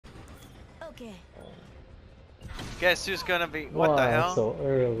okay. Guess who's gonna be? What the hell? So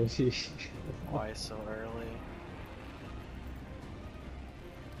early. Why so early?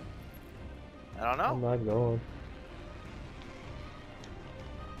 I don't I'm know. not going.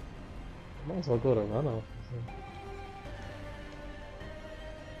 Might as well go to runoff.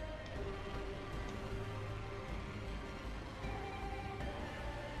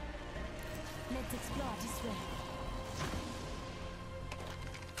 Let's explore this way.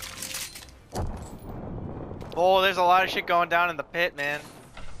 Oh, there's a lot of shit going down in the pit, man.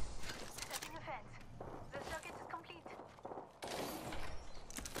 Setting a fence. The circuit is complete.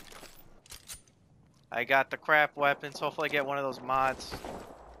 I got the crap weapons. Hopefully, I get one of those mods.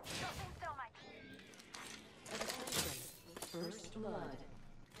 Tossing thermite. First blood.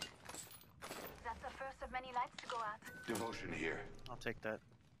 That's the first of many lights to go out. Devotion here. I'll take that.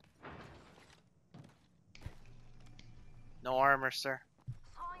 No armor, sir.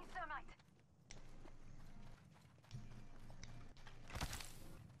 Throwing thermite.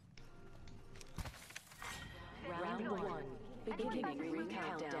 Round one. Beginning ring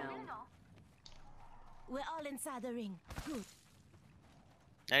countdown. No. We're all inside the ring. Good.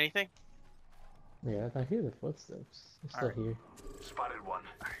 Anything? Yeah, I hear the footsteps. They're still Alright. here. Spotted one.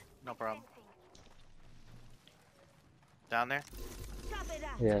 No problem. Fencing. Down there? Copy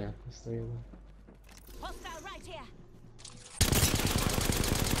that. Yeah, there's three of them. Hostile right here.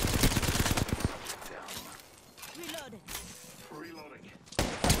 Down. Reloading. Reloading.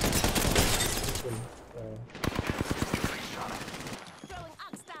 Throwing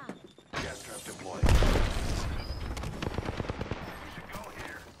axe down. Gas trap deployed. We should go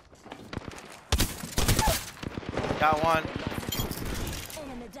here. Got one.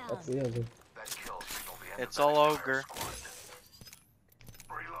 Enemy down. That's the other. That kill signaled the end It's of that all entire ogre. squad.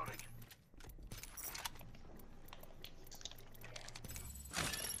 Reloading.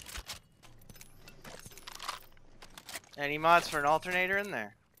 Any mods for an alternator in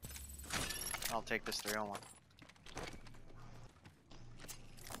there? I'll take this 301.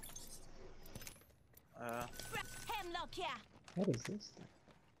 Hemlock here. What is this thing?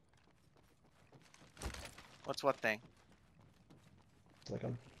 What's what thing? It's like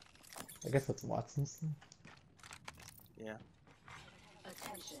I guess that's Watson's thing. Yeah.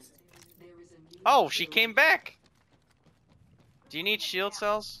 Attention. There is a new Oh, she came back! Do you need shield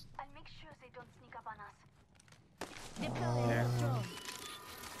cells? I'll make sure they don't sneak up on us. Deploying There. drone.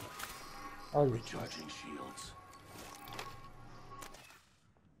 Oh, you Recharging shields.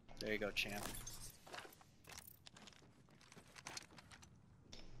 There you go, champ.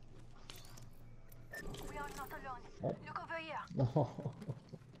 We are not alone. Oh. Look over here. no.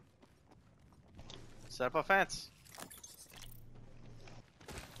 Set up a fence.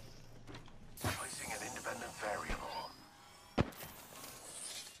 Placing an independent variable.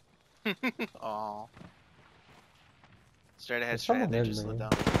 Oh. Straight ahead, There's straight ahead. someone They in just slid there.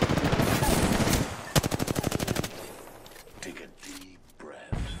 down. Take a deep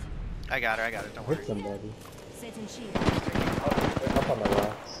breath. I got her, don't worry. Hit somebody. Setting shield. They're up on the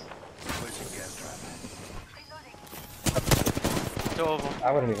rocks. Placing gas trap. Reloading. Two of them.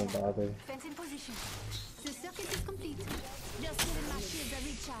 I wouldn't even bother. Fence in position. The circuit is complete. Just giving my shields a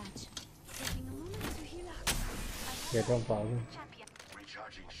recharge. Taking a moment to heal up. Yeah, don't bother. Champion.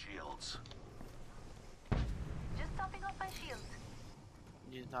 Recharging shields. Just topping off my shields.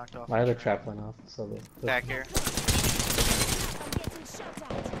 You knocked off. My the other trap. trap went off, so the Back here. I'm getting shot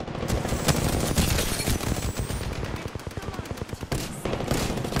at.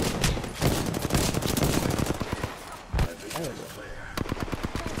 My vision is clear.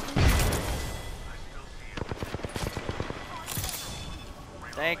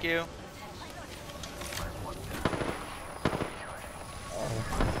 Thank you.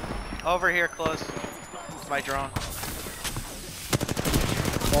 Over here, close. It's my drone.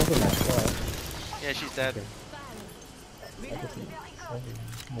 Over my truck. Yeah, she's dead. Okay. I just need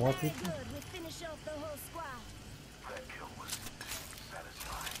more people. Good, we finish off the whole squad. That kill was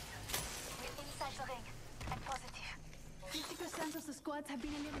satisfying. We're inside the ring. And positive. 50% of the squads have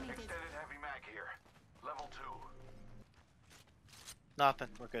been eliminated. Extended heavy mag here. Level 2. Nothing.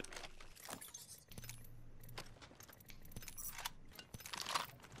 We're good.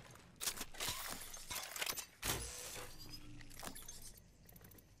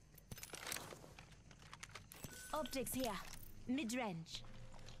 Optics here. Mid-range.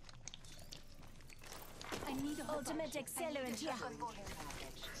 I need a Ultimate accelerant here.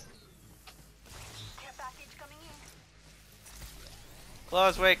 Care package coming in.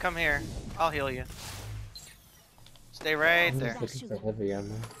 Close, wait, come here. I'll heal you. Stay right I'm there. just looking for heavy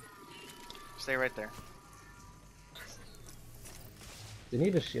ammo. Stay right there. Do you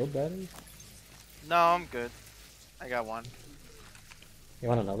need a shield battery? No, I'm good. I got one. You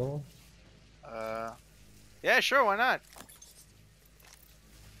want another one? Yeah, sure, why not?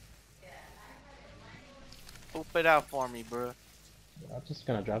 Poop it out for me, bro. I'm just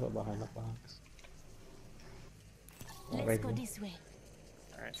gonna drop it behind the box. Oh, Let's right go here. this way.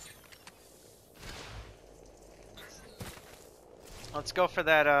 Alright. Let's go for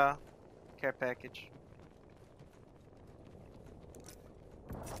that, care package.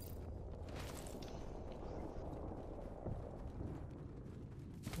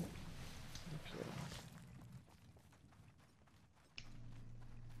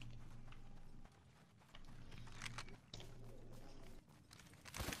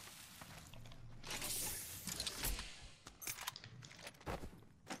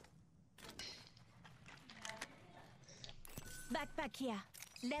 Backpack here.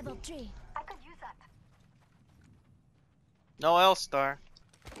 Level 3. I could use that. No L-Star.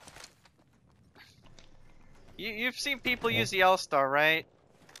 You've seen people use the L-Star, right?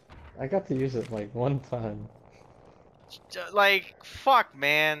 I got to use it like one time. Like, fuck,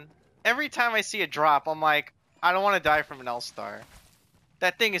 man. Every time I see a drop, I'm like, I don't want to die from an L-Star.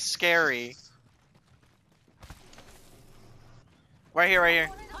 That thing is scary. Right here, right here.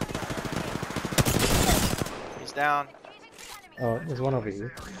 He's down. Oh, there's one over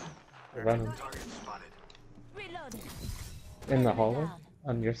here. Running. Target spotted. Reload. In the hallway?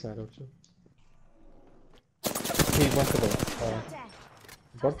 On your side, Ocho. He went to the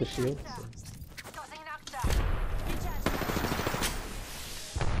broke the shield. So. Tossing an arc.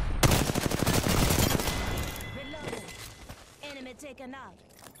 Reloaded. Enemy taken out.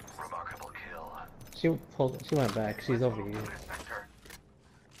 Remarkable kill. She went back. She's over here. This sector.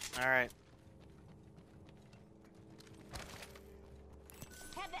 Alright.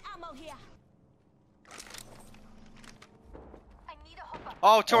 Heavy ammo here. I need a hopper.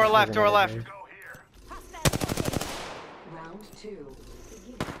 Oh, to our there's left, to our another left. guy. Go here. Hostile spotted. Round 2.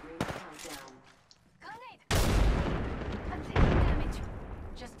 Beginning ring countdown. Grenade. I'm taking damage.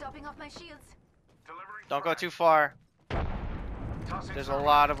 Just topping off my shields. Delivering Don't go frag. too far. Tossing There's a thermite.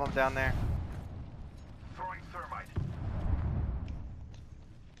 lot of them down there. Throwing thermite.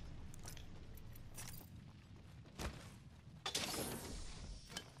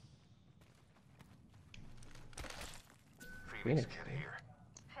 Phoenix Phoenix. kid here.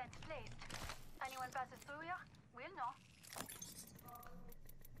 Fence placed. Anyone passes through here? We'll know.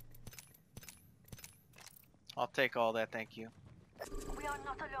 I'll take all that, thank you. We are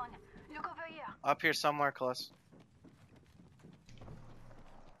not alone. Look over here. Up here somewhere close.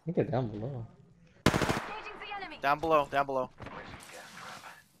 I think they're down below. Engaging the enemy. Down below, down below. Placing gas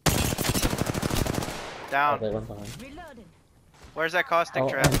trap. Oh, Down. they went behind. Reloading. Where's that caustic Oh,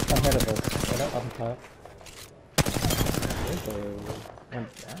 trap? ahead of us. Right up on top.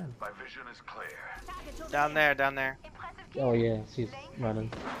 Went down. My vision is clear. Target over Down there, down there. Impressive kill. Oh yeah, she's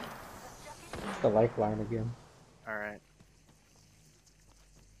running. It's the lifeline again. Alright.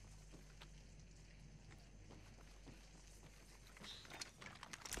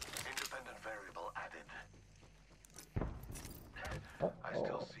 Independent variable added. I Oh,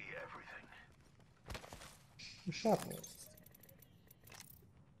 still see everything. who shot me?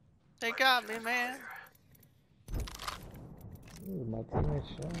 They got me, man. Ooh, my teammate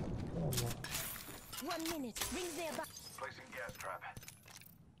shot. Oh, my. 1 minute. Rings nearby. Placing gas trap.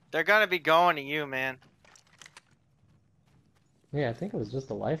 They're gonna be going to you, man. Yeah, I think it was just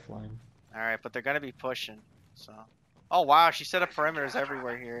a lifeline. Alright, but they're gonna be pushing, so. Oh wow, she set up perimeters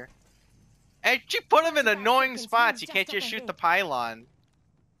everywhere here. And she put them in annoying spots. You can't just shoot the pylon.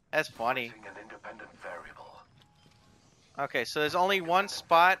 That's funny. Placing an independent variable. Okay, so there's only one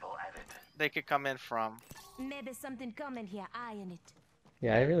spot Variable added. they could come in from. Maybe something coming here. Eyeing it.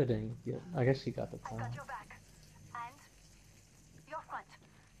 Yeah, I really didn't get. I guess she got the I time. got your back. And your front.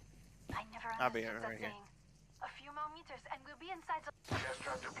 I never I'll be understood right that here. saying. A few more meters and we'll be inside the... Gas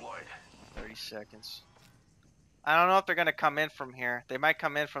trap deployed. 30 seconds. I don't know if they're gonna come in from here. They might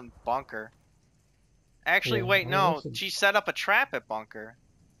come in from bunker. Actually, Yeah, wait, I no. also- She set up a trap at bunker.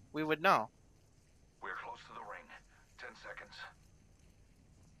 We would know. We're close to the ring. 10 seconds.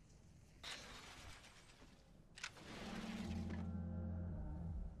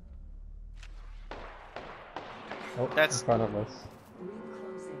 Oh, That's- in front of us. Ring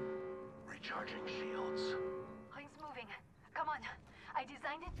closing. Recharging shields. Ring's moving. Come on. I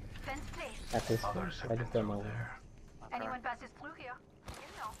designed it. Fence placed. At this Others point, have I been just don't know through where. there. Okay. Anyone passes through here?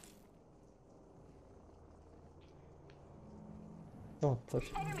 You'll know. Don't push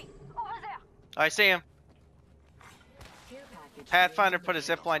me. Enemy! Over there! I see him. Care package. Pathfinder put a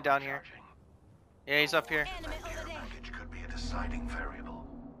zip line down here. Recharging. Yeah, he's up here. Enemy over there. Package could be a deciding variable.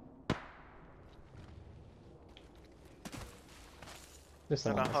 There's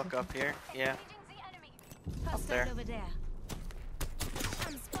Gonna someone else. hook up here. Yeah. Hostile there. over there.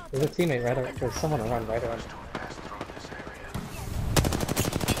 I'm spotted. There's a teammate right around. There's someone around right around. Pass through this area.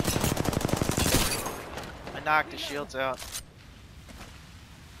 I knocked the shields out.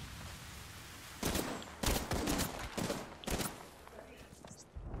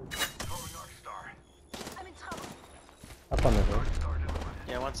 Throwing Arc Star. I'm in trouble. Up on the roof. Star deployed.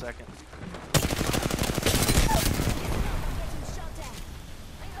 Yeah, 1 second. Getting shot at.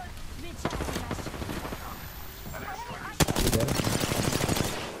 Recharging my shield. You dead?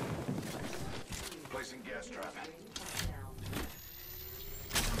 Placing gas trap. Countdown.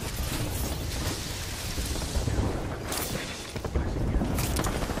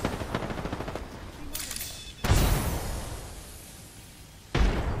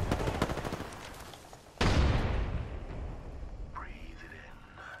 Breathe it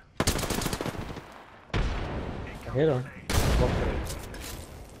in. I hit him.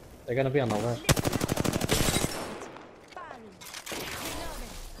 They're gonna be on the left. Bang.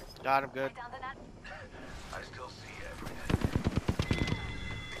 Reloading. Got him good. Down the net. I still see everything.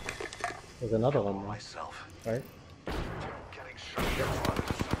 There's another one Myself. there, right? Getting shot down.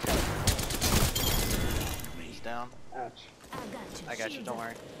 He's down. Ouch. I got you, don't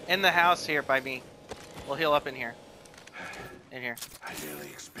worry. In the house here by me. We'll heal up in here. In here. I nearly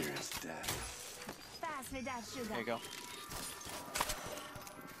experienced death. Pass me that sugar. There you go.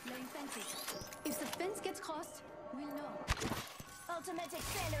 Laying fences. If the fence gets crossed, we'll know. Automatic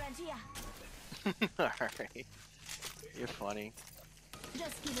accelerant here. Alright. You're funny.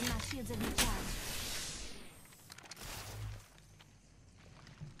 Just giving my shields a recharge.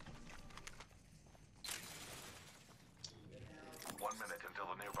 One minute until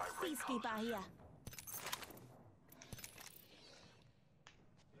the nearby ring closes. Peacekeeper here.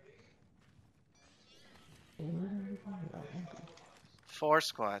 Four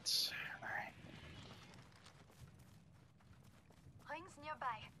squads. Alright. Rings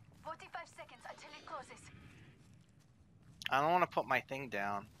nearby. 45 seconds until it closes. I don't want to put my thing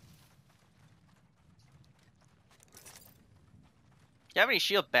down. Do you have any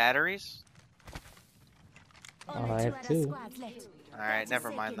shield batteries? Only I two have other two. squads left. Alright, 30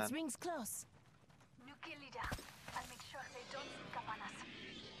 never mind seconds. then. Rings close. New kill leader. I'll make sure they don't sneak up on us.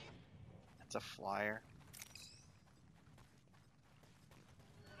 That's a flyer.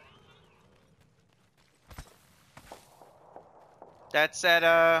 That's at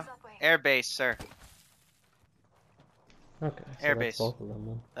That way. airbase, sir. Okay. So Airbase. that's both of them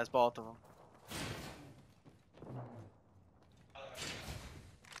then. That's both of them.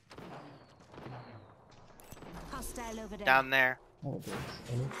 Hostile over there. Down there. Oh, there's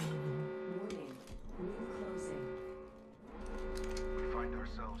anything? Warning. Ring closing. We find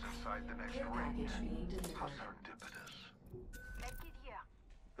ourselves inside the next Care ring. package being How delivered. serendipitous. Make it here.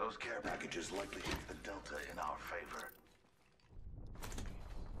 Those care packages likely hit the Delta in our favor.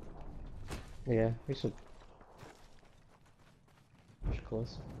 Yeah, we should push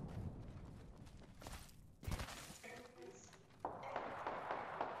close.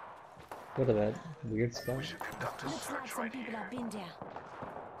 Go to that weird spot. We should conduct a Looks like search some right people here. have been there.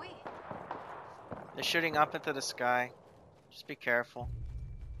 We. They're shooting up into the sky. Just be careful.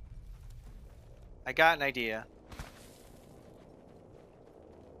 I got an idea.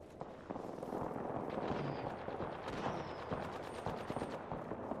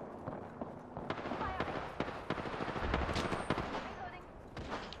 Reloading.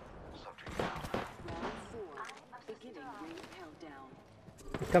 Subject down. Round 4. Beginning ring countdown.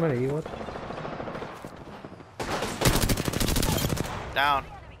 He's coming at you. What? Down.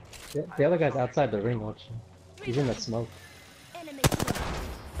 The other guy's outside the ring, watch. He's in the smoke. Enemy kill.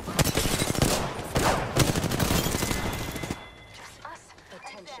 Just us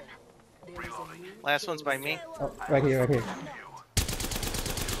and them. There is a new Last one's by me. Oh, right here, right here.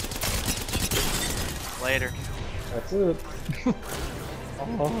 Later. That's it.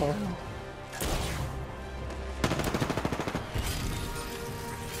 Oh.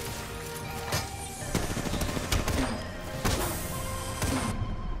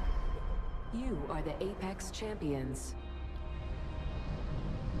 You are the Apex Champions.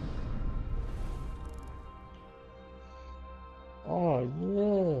 Oh,